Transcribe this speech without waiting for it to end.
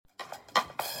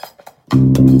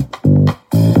Andrew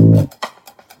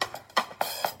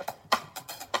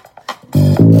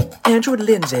and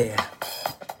Lindsay.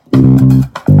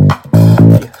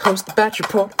 You host the Batch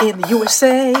Report in the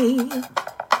USA.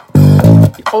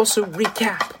 You also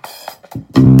recap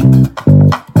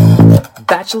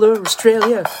Bachelor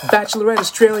Australia, Bachelorette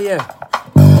Australia,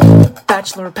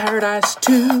 Bachelor in Paradise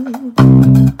 2.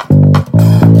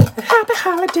 Happy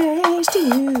holidays to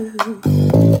you.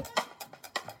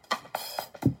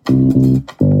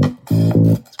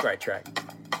 It's a great track.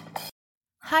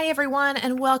 Hi, everyone,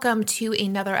 and welcome to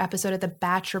another episode of the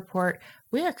Batch Report.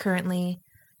 We are currently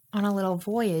on a little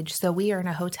voyage, so we are in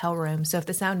a hotel room. So if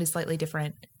the sound is slightly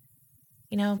different,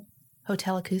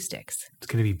 hotel acoustics. It's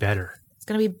going to be better. It's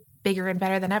going to be bigger and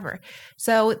better than ever.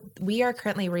 So we are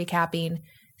currently recapping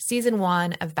Season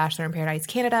 1 of Bachelor in Paradise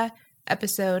Canada,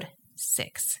 Episode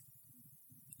 6.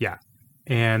 Yeah.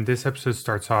 And this episode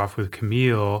starts off with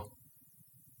Camille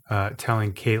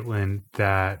telling Caitlin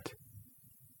that,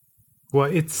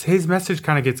 well, his message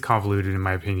kind of gets convoluted in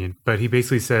my opinion, but he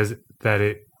basically says that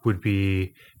it would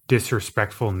be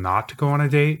disrespectful not to go on a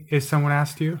date if someone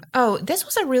asked you. Oh, this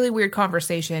was a really weird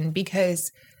conversation because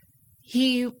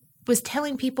he was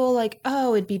telling people like,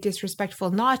 oh, it'd be disrespectful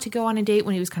not to go on a date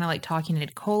when he was kind of like talking to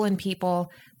Nicole and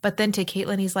people. But then to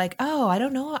Caitlin, he's like, oh, I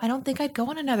don't know. I don't think I'd go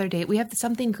on another date. We have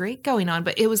something great going on.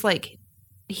 But it was like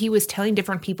he was telling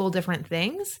different people different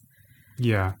things.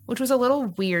 Yeah. Which was a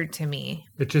little weird to me.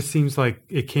 It just seems like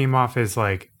it came off as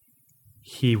like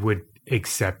he would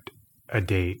accept a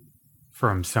date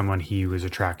from someone he was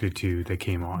attracted to that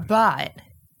came on. But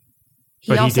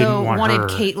he also didn't want wanted her.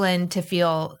 Caitlin to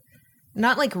feel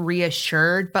not like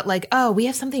reassured, but like, oh, we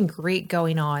have something great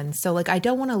going on. So like, I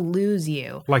don't want to lose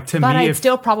you. Like to but me, I'd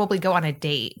still probably go on a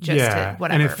date just to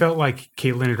whatever. And it felt like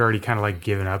Caitlin had already kind of like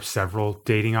given up several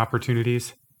dating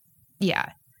opportunities. Yeah.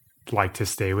 Like to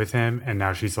stay with him. And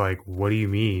now she's like, what do you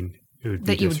mean it would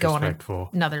be that you would go on disrespectful?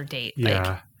 Another date. Yeah.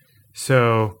 Like,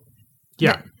 so,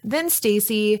 yeah. Then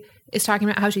Stacy is talking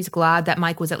about how she's glad that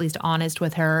Mike was at least honest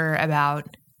with her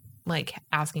about like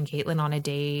asking Caitlin on a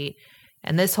date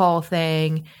and this whole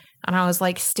thing. And I was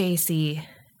like, Stacy,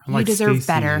 you deserve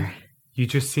better. You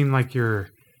just seem like you're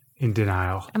in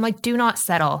denial. I'm like, do not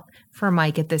settle for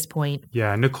Mike at this point.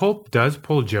 Yeah. Nicole does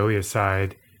pull Joey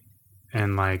aside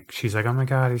and like, she's like, oh my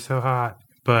God, he's so hot.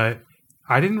 But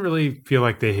I didn't really feel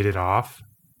like they hit it off.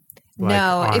 Like,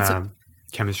 on a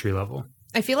chemistry level.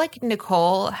 I feel like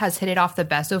Nicole has hit it off the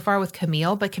best so far with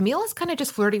Camille, but Camille is kind of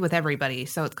just flirty with everybody.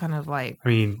 So it's kind of like... I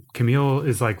mean, Camille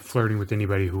is like flirting with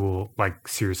anybody who will like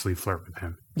seriously flirt with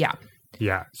him. Yeah.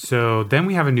 Yeah. So then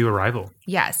we have a new arrival.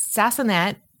 Yes.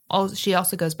 Sassanette, she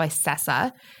also goes by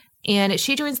Sessa. And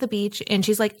she joins the beach and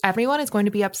she's like, everyone is going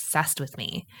to be obsessed with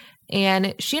me.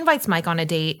 And she invites Mike on a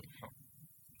date.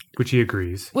 Which he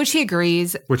agrees. Which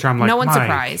I'm like, no one's Mike.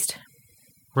 surprised.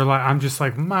 I'm just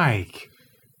like, Mike.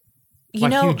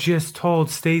 You just told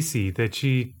Stacy that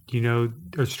she,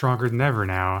 are stronger than ever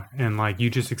now. And like, you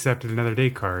just accepted another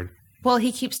date card. Well,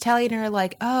 he keeps telling her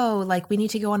like, oh, like we need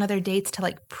to go on other dates to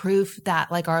like prove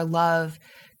that like our love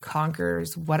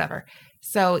conquers whatever.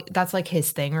 So that's like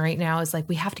his thing right now is like,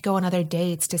 we have to go on other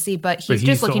dates to see, but he's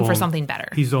just looking for something better.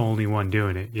 He's the only one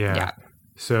doing it. Yeah.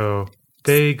 So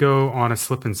they go on a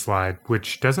slip and slide,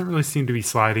 which doesn't really seem to be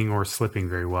sliding or slipping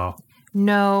very well.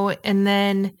 No. And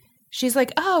then she's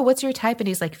like, oh, what's your type? And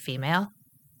he's like, female.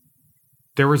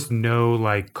 There was no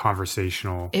like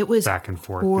conversational it was back and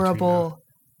forth.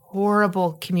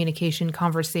 Horrible communication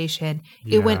conversation.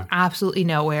 Yeah. It went absolutely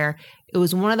nowhere. It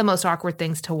was one of the most awkward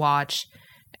things to watch.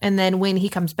 And then when he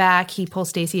comes back, he pulls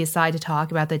Stacy aside to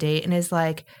talk about the date and is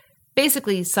like,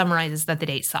 basically summarizes that the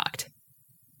date sucked.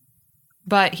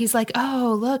 But he's like,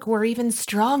 oh, look, we're even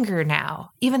stronger now.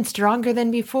 Even stronger than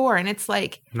before. And it's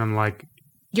like... And I'm like...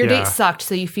 Your date sucked,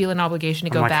 so you feel an obligation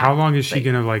to go back. How long is she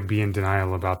going to like be in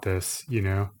denial about this,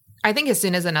 I think as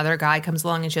soon as another guy comes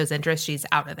along and shows interest, she's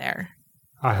out of there.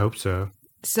 I hope so.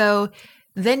 So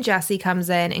then Jesse comes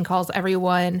in and calls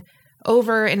everyone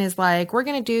over and is like, we're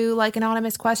going to do like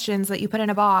anonymous questions that you put in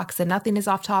a box and nothing is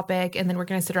off topic. And then we're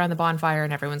going to sit around the bonfire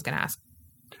and everyone's going to ask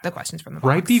the questions from the box.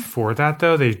 Right before that,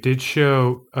 though, they did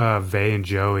show Vay and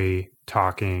Joey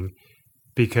talking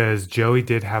because Joey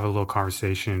did have a little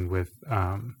conversation with,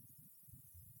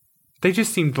 they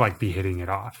just seemed to like be hitting it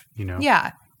off,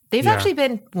 Yeah. They've actually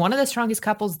been one of the strongest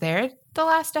couples there the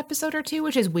last episode or two,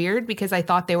 which is weird because I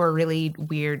thought they were a really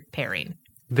weird pairing.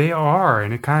 They are,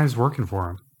 and it kind of is working for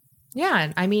them.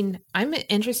 Yeah, I mean, I'm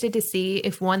interested to see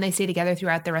if one, they stay together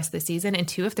throughout the rest of the season, and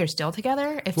two, if they're still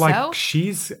together. If so,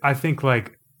 she's, I think,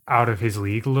 like out of his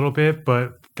league a little bit,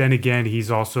 but then again,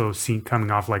 he's also seen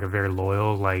coming off like a very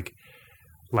loyal, like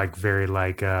like very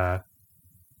like kind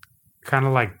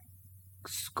of like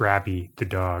Scrappy the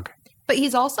dog. But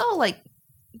he's also like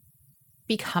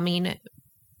becoming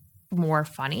more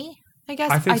funny, I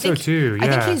guess. I think so too. Yeah. I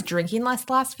think he's drinking less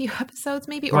the last few episodes,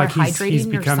 maybe, or like hydrating he's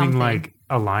or becoming something. like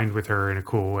aligned with her in a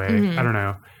cool way. Mhm. I don't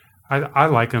know. I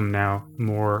like him now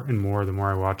more and more the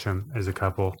more I watch them as a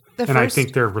couple. I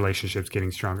think their relationship's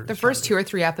getting stronger. The first 2 or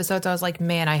 3 episodes, I was like,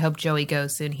 man, I hope Joey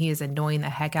goes soon. He is annoying the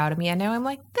heck out of me. And now I'm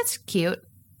like, that's cute.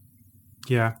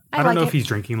 Yeah. I don't like know it. if he's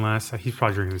drinking less. He's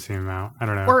probably drinking the same amount. I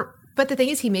don't know. But the thing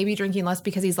is, he may be drinking less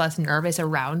because he's less nervous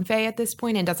around Faye at this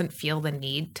point and doesn't feel the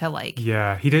need to like.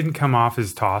 Yeah. He didn't come off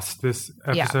as tossed this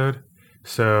episode. Yeah.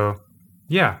 So,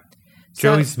 yeah.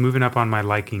 Joey's moving up on my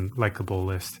likable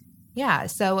list. Yeah.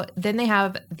 So then they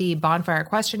have the bonfire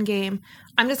question game.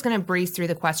 I'm just going to breeze through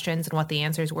the questions and what the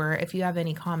answers were. If you have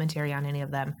any commentary on any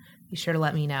of them, be sure to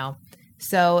let me know.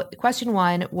 So question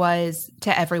 1 was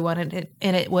to everyone,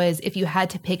 and it was, if you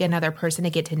had to pick another person to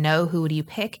get to know, who would you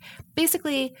pick?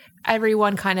 Basically,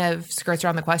 everyone kind of skirts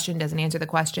around the question, doesn't answer the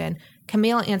question.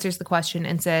 Camille answers the question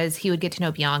and says he would get to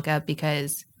know Bianca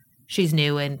because she's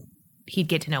new and he'd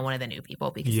get to know one of the new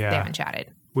people because they haven't chatted.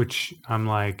 Which I'm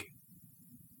like,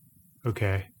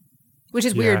 okay. Which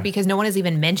is weird because no one has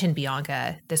even mentioned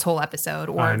Bianca this whole episode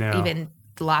or even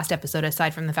the last episode,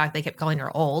 aside from the fact they kept calling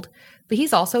her old. But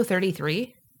he's also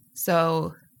 33,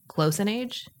 so close in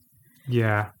age.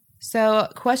 Yeah. So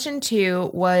question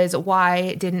 2 was,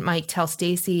 why didn't Mike tell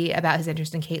Stacey about his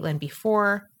interest in Caitlyn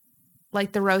before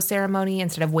like the rose ceremony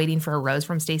instead of waiting for a rose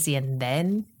from Stacey and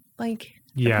then like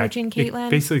approaching Caitlyn?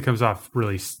 It basically comes off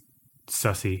really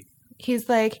sussy. He's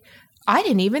like, I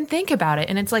didn't even think about it.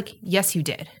 And it's like, yes, you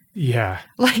did. Yeah.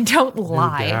 Like, don't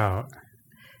lie. No doubt.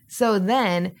 So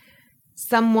then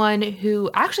someone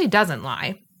who actually doesn't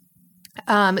lie.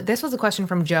 This was a question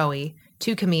from Joey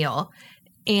to Camille.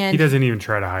 And he doesn't even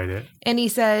try to hide it. And he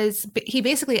says, he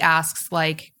basically asks,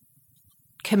 like,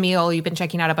 Camille, you've been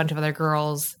checking out a bunch of other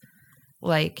girls.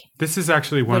 Like, this is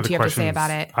actually one of the questions have to say about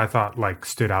it? I thought like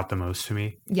stood out the most to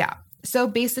me. Yeah. So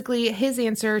basically his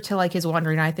answer to like his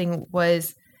wandering eye thing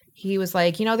was, he was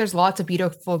like, there's lots of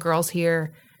beautiful girls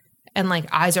here and like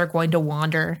eyes are going to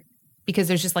wander because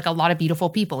there's just like a lot of beautiful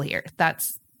people here.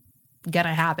 That's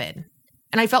gonna happen.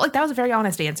 And I felt like that was a very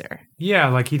honest answer. Yeah,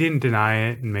 like he didn't deny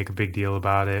it and make a big deal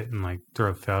about it and like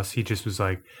throw a fuss. He just was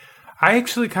like, I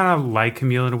actually kind of like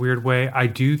Camille in a weird way. I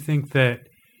do think that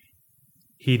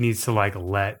he needs to like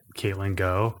let Caitlyn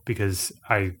go because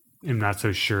I am not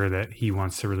so sure that he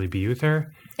wants to really be with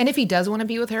her. And if he does want to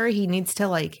be with her, he needs to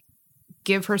like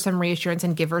give her some reassurance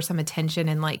and give her some attention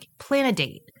and like plan a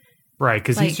date. Right,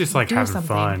 because he's just like having something.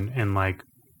 fun and like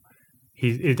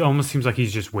it almost seems like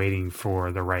he's just waiting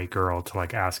for the right girl to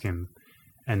like ask him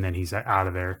and then he's out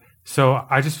of there. So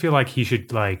I just feel like he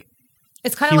should like,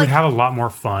 it's kind of he like, would have a lot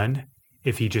more fun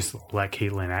if he just let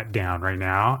Caitlyn down right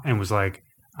now and was like,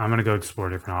 I'm going to go explore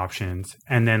different options.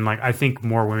 And then like, I think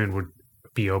more women would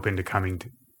be open to coming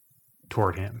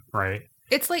toward him. Right.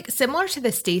 It's like similar to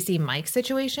the Stacey Mike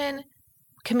situation.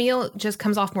 Camille just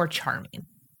comes off more charming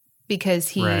because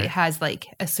he has like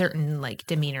a certain like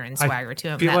demeanor and swagger to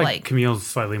him. I feel like Camille's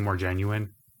slightly more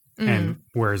genuine, and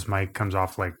whereas Mike comes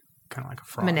off like kind of like a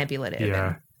fraud, manipulative.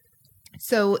 Yeah.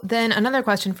 So then another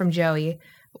question from Joey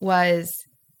was,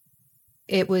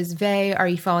 it was Vey, are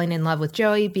you falling in love with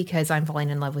Joey because I'm falling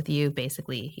in love with you?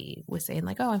 Basically, he was saying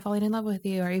like, oh, I'm falling in love with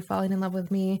you. Are you falling in love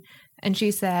with me? And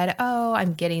she said, oh,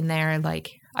 I'm getting there.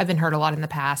 Like, I've been hurt a lot in the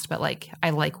past, but like, I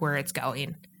like where it's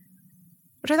going.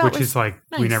 Which I thought was is like,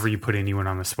 nice. Whenever you put anyone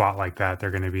on the spot like that, they're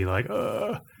going to be like,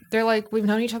 they're like, we've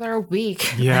known each other a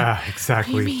week. Yeah, like,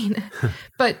 exactly. What do you mean?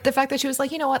 But the fact that she was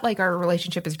like, you know what? Like, our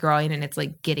relationship is growing and it's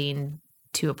like getting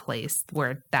to a place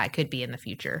where that could be in the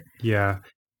future. Yeah.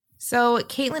 So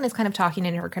Caitlyn is kind of talking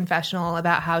in her confessional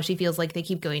about how she feels like they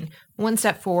keep going one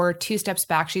step forward, 2 steps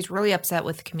back. She's really upset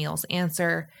with Camille's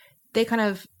answer. They kind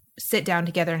of sit down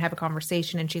together and have a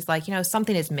conversation. And she's like,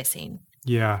 something is missing.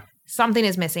 Yeah. Something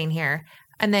is missing here.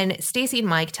 And then Stacey and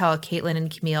Mike tell Caitlyn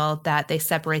and Camille that they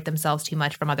separate themselves too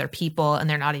much from other people. And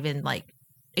they're not even like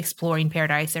exploring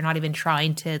paradise. They're not even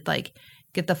trying to like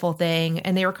get the full thing.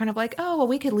 And they were kind of like, oh, well,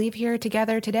 we could leave here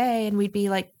together today and we'd be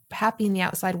like happy in the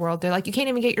outside world. They're like, you can't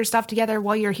even get your stuff together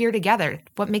while you're here together.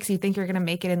 What makes you think you're going to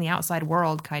make it in the outside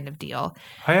world kind of deal?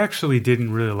 I actually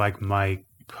didn't really like Mike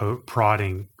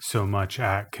prodding so much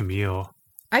at Camille.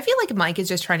 I feel like Mike is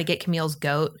just trying to get Camille's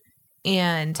goat.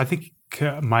 And I think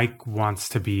Mike wants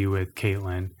to be with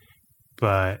Caitlyn,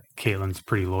 but Caitlyn's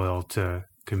pretty loyal to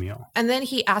Camille. And then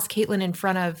he asked Caitlyn in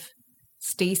front of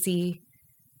Stacey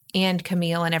and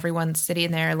Camille and everyone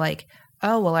sitting there like,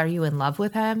 oh, well, are you in love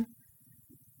with him?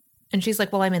 And she's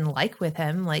like, well, I'm in like with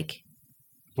him. Like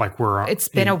we're it's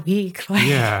been a week. Like,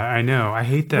 yeah, I know. I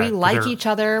hate that. We like each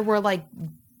other. We're like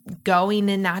going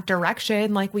in that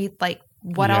direction. Like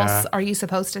what else are you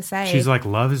supposed to say? She's like,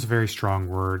 love is a very strong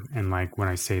word. And like, when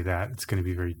I say that, it's going to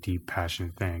be a very deep,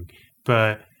 passionate thing.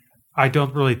 But I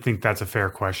don't really think that's a fair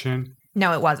question.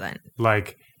 No, it wasn't.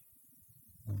 Like,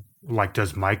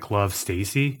 does Mike love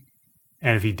Stacy?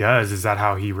 And if he does, is that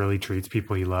how he really treats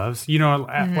people he loves? You know,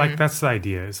 like that's the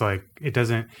idea. It's like, it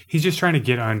doesn't, he's just trying to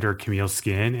get under Camille's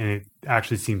skin. And it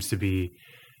actually seems to be,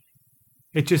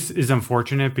 it just is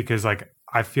unfortunate because like,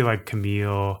 I feel like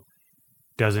Camille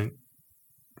doesn't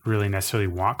really necessarily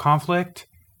want conflict,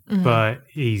 but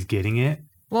he's getting it.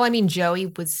 Well, I mean, Joey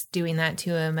was doing that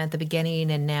to him at the beginning.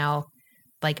 And now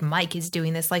like Mike is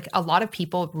doing this. Like a lot of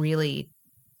people really.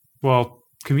 Well,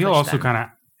 Camille also kind of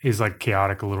is like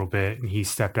chaotic a little bit, and he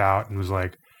stepped out and was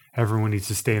like, everyone needs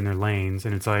to stay in their lanes.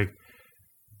 And it's like,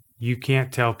 you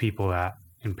can't tell people that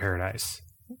in Paradise.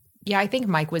 Yeah, I think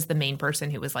Mike was the main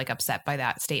person who was like upset by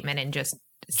that statement, and just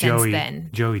since then.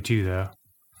 Joey too, though.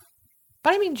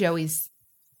 But I mean, Joey's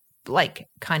like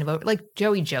kind of like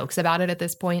Joey jokes about it at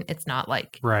this point. It's not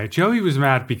like. Right. Joey was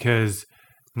mad because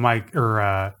Mike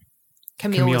or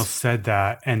Camille said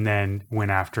that and then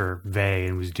went after Vay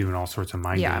and was doing all sorts of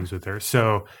mind games with her.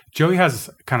 So Joey has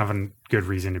kind of a good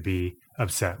reason to be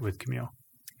upset with Camille.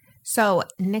 So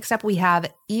next up we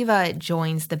have Eva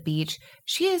joins the beach.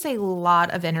 She has a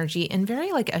lot of energy and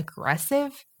very like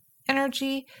aggressive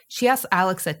energy. She asks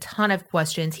Alex a ton of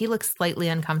questions. He looks slightly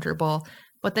uncomfortable,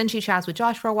 but then she chats with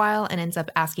Josh for a while and ends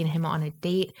up asking him on a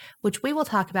date, which we will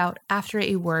talk about after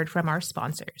a word from our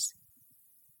sponsors.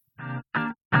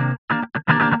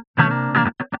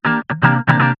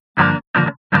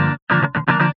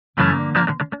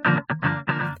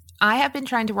 I have been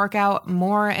trying to work out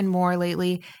more and more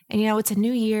lately, and you know, it's a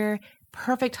new year,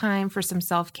 perfect time for some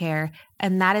self-care,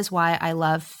 and that is why I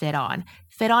love FitOn.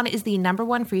 FitOn is the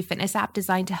 #1 free fitness app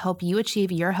designed to help you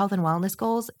achieve your health and wellness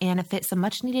goals and fit some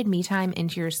much-needed me time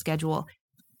into your schedule.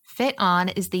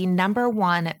 FitOn is the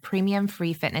 #1 premium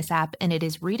free fitness app, and it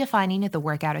is redefining the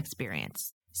workout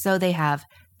experience. So they have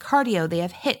cardio, they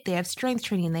have HIIT, they have strength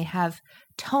training, they have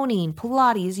toning,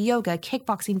 Pilates, yoga,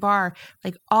 kickboxing, bar,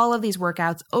 like all of these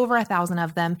workouts, over 1,000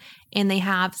 of them. And they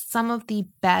have some of the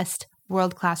best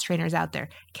world-class trainers out there.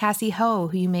 Cassie Ho,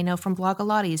 who you may know from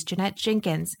Blogilates, Jeanette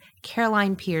Jenkins,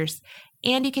 Caroline Pierce.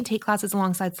 And you can take classes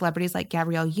alongside celebrities like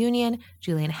Gabrielle Union,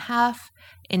 Julian Heff,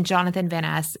 and Jonathan Van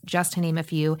Ness, just to name a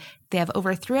few. They have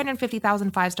over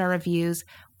 350,000 five-star reviews.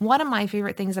 One of my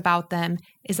favorite things about them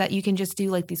is that you can just do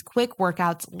like these quick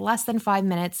workouts, less than 5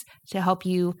 minutes, to help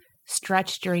you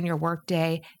stretch during your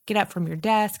workday, get up from your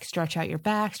desk, stretch out your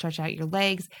back, stretch out your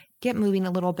legs, get moving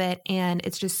a little bit, and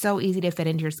it's just so easy to fit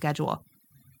into your schedule.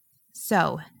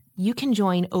 So you can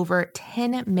join over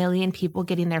 10 million people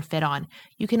getting their fit on.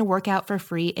 You can work out for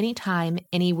free anytime,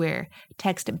 anywhere.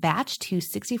 Text BATCH to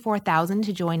 64,000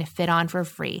 to join Fit On for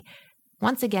free.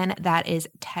 Once again, that is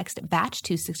text BATCH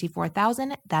to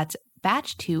 64,000. That's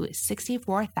BATCH to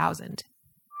 64,000.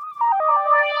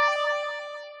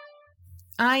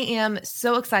 I am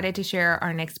so excited to share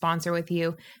our next sponsor with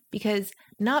you because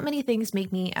not many things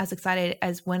make me as excited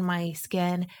as when my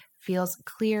skin feels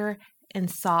clear and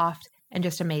soft and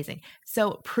just amazing.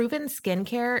 So Proven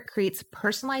Skincare creates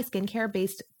personalized skincare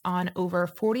based on over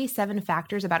 47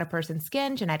 factors about a person's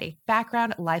skin, genetic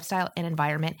background, lifestyle, and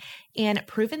environment. And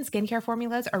Proven Skincare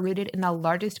formulas are rooted in the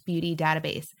largest beauty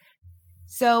database.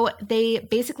 So they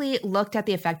basically looked at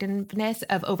the effectiveness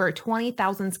of over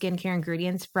 20,000 skincare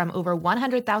ingredients from over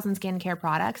 100,000 skincare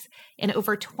products and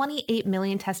over 28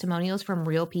 million testimonials from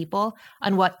real people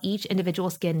on what each individual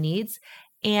skin needs.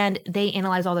 And they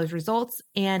analyze all those results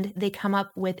and they come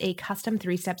up with a custom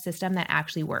 3-step system that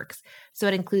actually works. So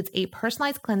it includes a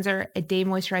personalized cleanser, a day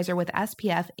moisturizer with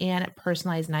SPF, and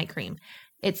personalized night cream.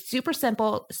 It's super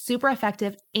simple, super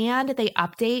effective, and they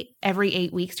update every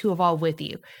 8 weeks to evolve with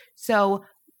you. So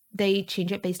they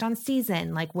change it based on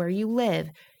season, like where you live,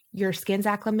 your skin's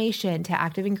acclimation to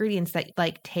active ingredients that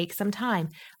like take some time,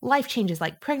 life changes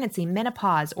like pregnancy,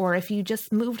 menopause, or if you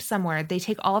just moved somewhere, they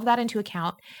take all of that into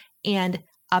account and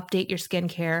update your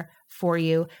skincare for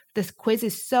you. This quiz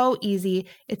is so easy,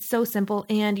 it's so simple,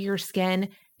 and your skin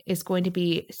is going to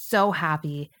be so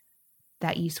happy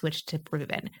that you switched to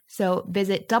Proven. So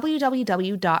visit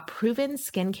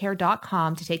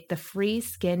www.provenskincare.com to take the free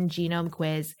skin genome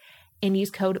quiz and use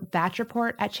code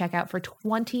BATCHREPORT at checkout for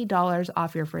 $20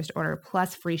 off your first order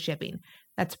plus free shipping.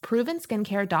 That's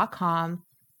provenskincare.com,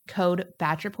 code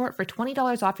BATCHREPORT for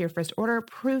 $20 off your first order,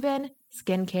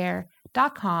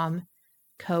 provenskincare.com,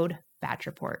 code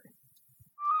BATCHREPORT.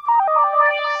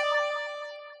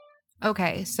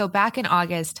 Okay, so back in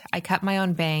August, I cut my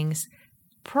own bangs.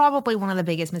 Probably one of the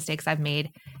biggest mistakes I've made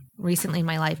recently in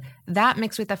my life. That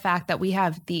mixed with the fact that we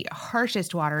have the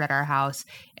harshest water at our house,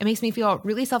 it makes me feel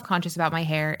really self-conscious about my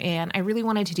hair, and I really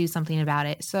wanted to do something about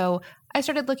it. So I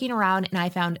started looking around and I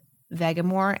found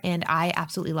Vegamour, and I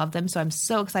absolutely love them. So I'm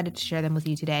so excited to share them with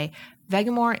you today.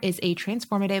 Vegamour is a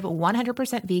transformative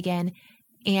 100% vegan,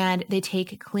 and they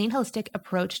take a clean, holistic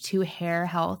approach to hair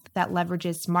health that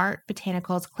leverages smart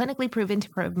botanicals clinically proven to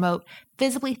promote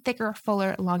visibly thicker,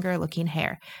 fuller, longer-looking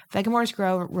hair. Vegamour's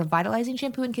Grow Revitalizing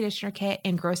Shampoo and Conditioner Kit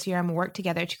and Grow Serum work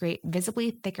together to create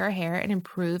visibly thicker hair and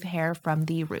improve hair from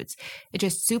the roots. It's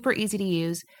just super easy to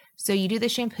use. So you do the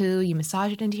shampoo, you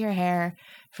massage it into your hair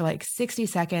for like 60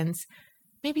 seconds,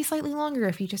 maybe slightly longer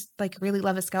if you just like really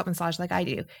love a scalp massage like I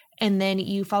do. And then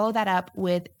you follow that up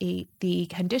with the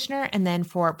conditioner. And then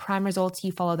for prime results,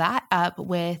 you follow that up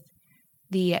with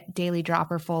the daily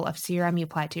dropper full of serum. You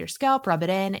apply it to your scalp, rub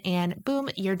it in, and boom,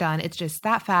 you're done. It's just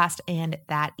that fast and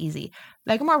that easy.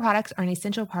 Vegamour products are an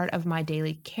essential part of my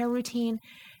daily care routine,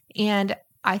 and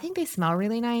I think they smell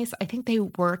really nice. I think they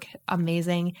work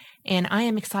amazing, and I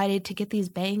am excited to get these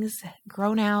bangs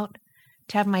grown out,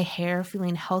 to have my hair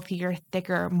feeling healthier,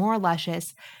 thicker, more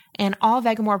luscious. And all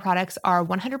Vegamour products are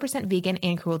 100% vegan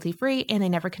and cruelty-free, and they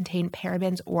never contain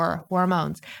parabens or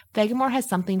hormones. Vegamour has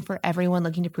something for everyone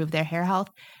looking to improve their hair health.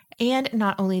 And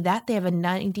not only that, they have a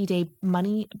 90-day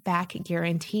money-back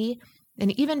guarantee.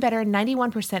 And even better,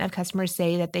 91% of customers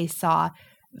say that they saw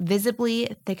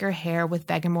visibly thicker hair with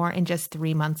Vegamour in just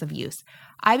 3 months of use.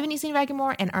 I've been using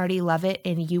Vegamour and already love it,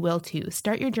 and you will too.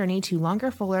 Start your journey to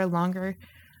longer, fuller, longer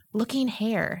looking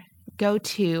hair. Go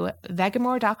to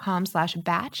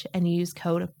vegamour.com/batch and use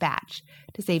code BATCH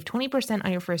to save 20%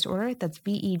 on your first order. That's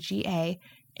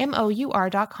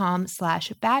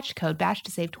vegamour.com/batch, code BATCH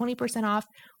to save 20% off.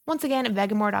 Once again,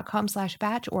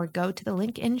 vegamour.com/batch, or go to the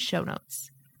link in show notes.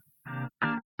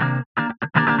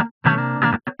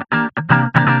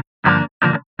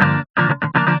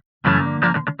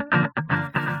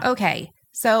 Okay,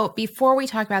 so before we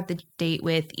talk about the date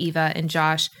with Eva and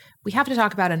Josh, we have to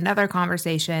talk about another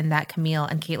conversation that Camille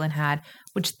and Caitlin had,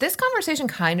 which this conversation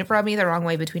kind of rubbed me the wrong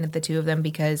way between the two of them,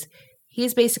 because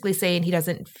he's basically saying he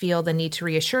doesn't feel the need to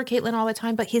reassure Caitlin all the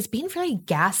time, but he's being very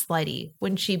gaslighty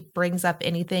when she brings up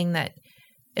anything that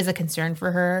is a concern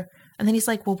for her. And then he's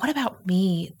like, well, what about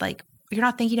me? Like, you're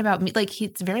not thinking about me. Like,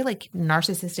 he's very like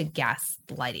narcissistic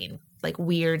gaslighting, like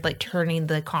weird, like turning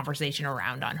the conversation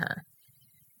around on her.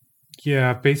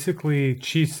 Yeah, basically,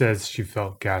 she says she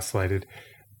felt gaslighted,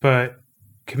 but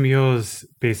Camille is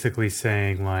basically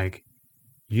saying, like,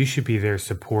 you should be there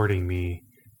supporting me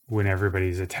when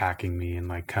everybody's attacking me and,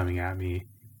 like, coming at me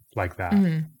like that.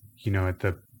 Mm-hmm. You know, at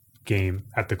the game,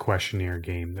 at the questionnaire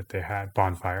game that they had,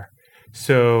 Bonfire.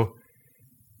 So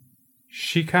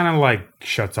she kind of, like,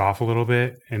 shuts off a little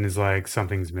bit and is like,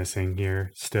 something's missing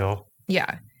here still.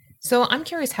 Yeah. So I'm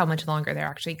curious how much longer they're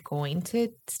actually going to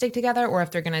stick together, or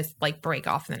if they're going to like break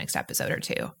off in the next episode or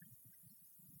two.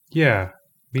 Yeah,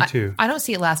 me too. I don't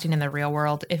see it lasting in the real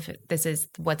world if this is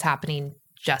what's happening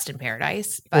just in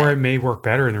Paradise. But, or it may work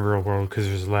better in the real world because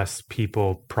there's less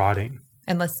people prodding.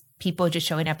 And less people just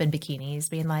showing up in bikinis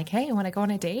being like, hey, you want to go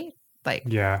on a date? Like,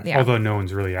 yeah, although no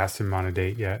one's really asked him on a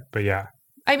date yet, but yeah.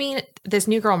 I mean, this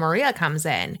new girl, Maria, comes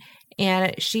in.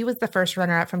 And she was the first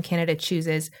runner-up from Canada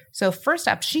Chooses. So first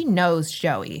up, she knows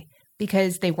Joey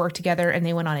because they worked together and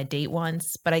they went on a date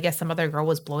once. But I guess some other girl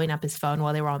was blowing up his phone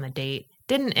while they were on the date.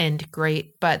 Didn't end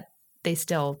great, but they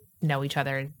still know each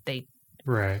other. They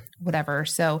whatever.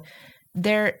 So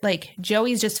they're like,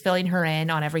 Joey's just filling her in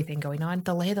on everything going on,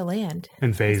 the lay of the land.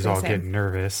 And Faye's all getting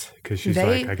nervous because she's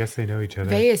like, I guess they know each other.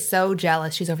 Faye is so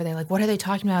jealous. She's over there like, what are they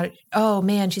talking about? Oh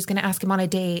man, she's going to ask him on a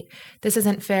date. This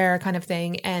isn't fair kind of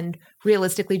thing. And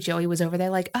realistically, Joey was over there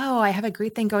like, oh, I have a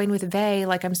great thing going with Faye.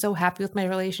 Like, I'm so happy with my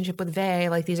relationship with Faye.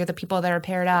 Like, these are the people that are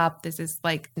paired up. This is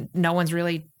like, no one's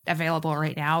really available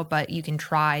right now, but you can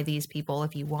try these people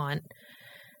if you want.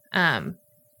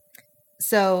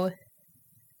 So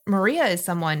Maria is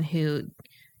someone who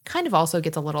kind of also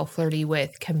gets a little flirty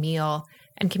with Camille.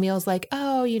 And Camille's like,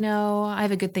 oh, you know, I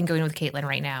have a good thing going with Caitlin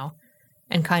right now.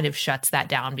 And kind of shuts that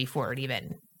down before it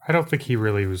even. I don't think he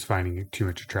really was finding too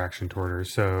much attraction toward her.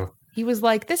 So he was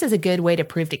like, this is a good way to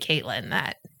prove to Caitlin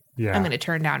that I'm going to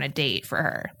turn down a date for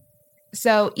her.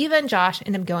 So Eva and Josh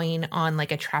end up going on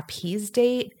like a trapeze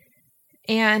date.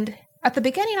 And at the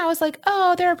beginning, I was like,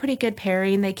 oh, they're a pretty good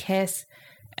pairing. They kiss.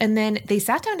 And then they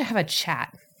sat down to have a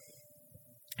chat.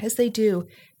 As they do.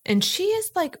 And she is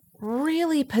like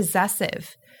really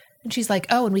possessive. And she's like,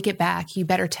 oh, when we get back, you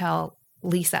better tell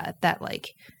Lisa that like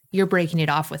you're breaking it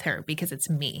off with her because it's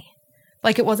me.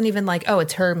 Like, it wasn't even like, oh,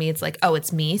 it's her, me. It's like, oh,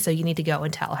 it's me. So you need to go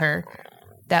and tell her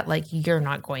that, like, you're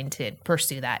not going to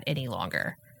pursue that any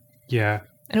longer. Yeah.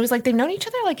 And it was like they've known each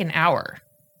other like an hour.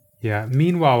 Yeah.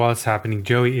 Meanwhile, while it's happening,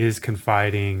 Joey is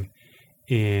confiding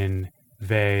in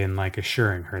Vey and like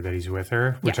assuring her that he's with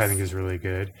her, which I Yes. think is really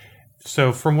good.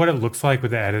 So from what it looks like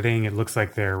with the editing, it looks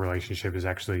like their relationship is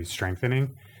actually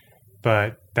strengthening.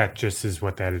 But that just is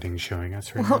what the editing is showing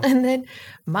us right Well, now. and then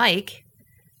Mike,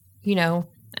 you know,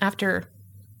 after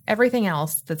everything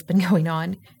else that's been going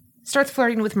on, starts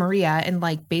flirting with Maria and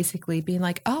like basically being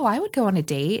like, oh, I would go on a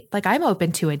date. Like, I'm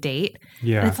open to a date.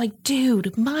 Yeah. And it's like,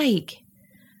 dude, Mike,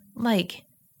 like,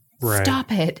 Right.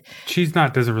 stop it. She's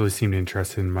doesn't really seem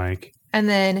interested in Mike. And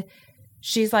then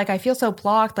she's like, I feel so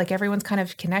blocked. Like, everyone's kind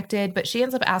of connected. But she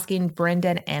ends up asking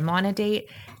Brendan M on a date.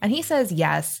 And he says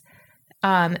yes.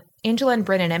 Angela and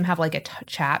Brendan M have like a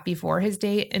chat before his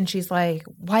date. And she's like,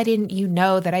 why didn't you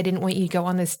know that I didn't want you to go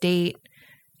on this date?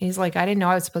 He's like, I didn't know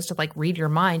I was supposed to like read your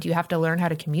mind. You have to learn how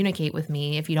to communicate with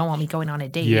me if you don't want me going on a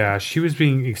date. Yeah, she was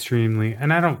being extremely,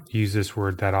 and I don't use this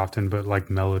word that often, but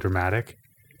like melodramatic.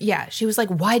 Yeah. She was like,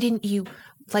 why didn't you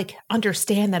like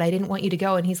understand that I didn't want you to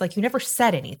go? And he's like, you never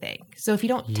said anything. So if you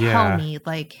don't Yeah. tell me,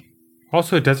 like.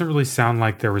 Also, it doesn't really sound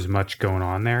like there was much going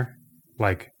on there,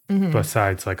 like Mhm.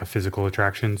 besides like a physical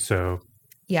attraction. So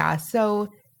Yeah. So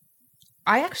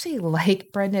I actually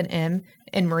like Brendan M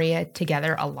and Maria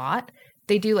together a lot.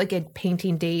 They do like a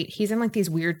painting date. He's in like these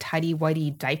weird tidy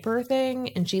whitey diaper thing,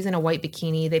 and she's in a white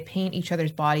bikini. They paint each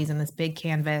other's bodies in this big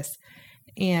canvas,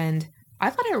 and I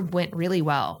thought it went really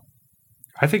well.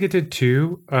 I think it did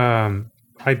too.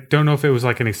 I don't know if it was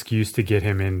like an excuse to get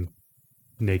him in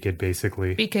naked,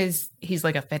 basically. Because he's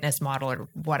like a fitness model or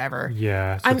whatever.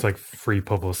 Yeah, so it's like free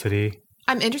publicity.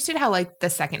 I'm interested how like the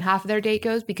second half of their date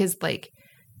goes, because like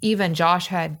Eva and Josh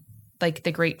had like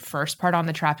the great first part on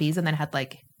the trapeze and then had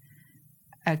like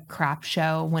a crap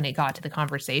show when it got to the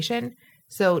conversation.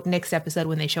 So next episode,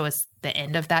 when they show us the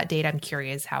end of that date, I'm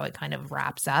curious how it kind of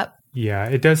wraps up. Yeah,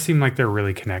 it does seem like they're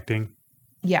really connecting.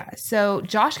 Yeah. So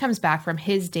Josh comes back from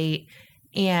his date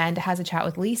and has a chat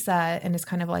with Lisa and is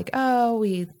kind of like, oh,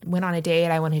 we went on a date.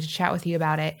 I wanted to chat with you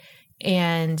about it.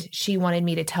 And she wanted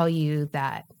me to tell you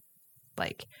that,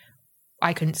 like,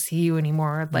 I couldn't see you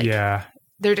anymore. Like, yeah,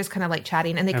 they're just kind of like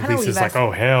chatting, and they and kind of leave Lisa's us. like,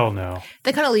 "Oh hell no!"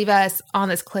 They kind of leave us on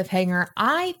this cliffhanger.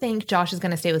 I think Josh is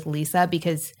going to stay with Lisa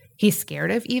because he's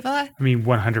scared of Eva. I mean,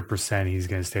 100% he's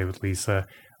going to stay with Lisa.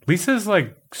 Lisa's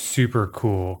like super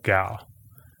cool gal.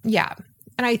 Yeah,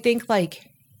 and I think like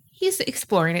he's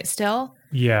exploring it still,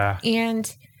 Yeah,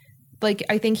 and like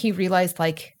I think he realized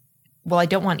like, well, I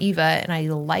don't want Eva, and I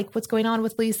like what's going on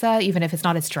with Lisa, even if it's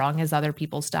not as strong as other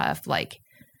people's stuff. Like,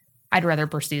 I'd rather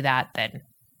pursue that than,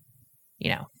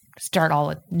 you know, start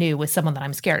all new with someone that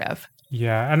I'm scared of.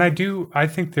 yeah, and I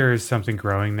think there is something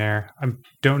growing there. I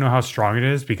don't know how strong it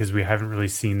is because we haven't really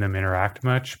seen them interact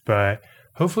much, but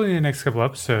hopefully in the next couple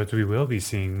episodes we will be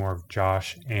seeing more of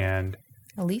Josh and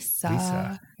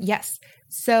Lisa. Yes.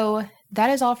 So that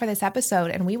is all for this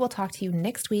episode, and we will talk to you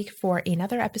next week for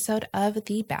another episode of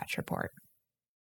The Batch Report.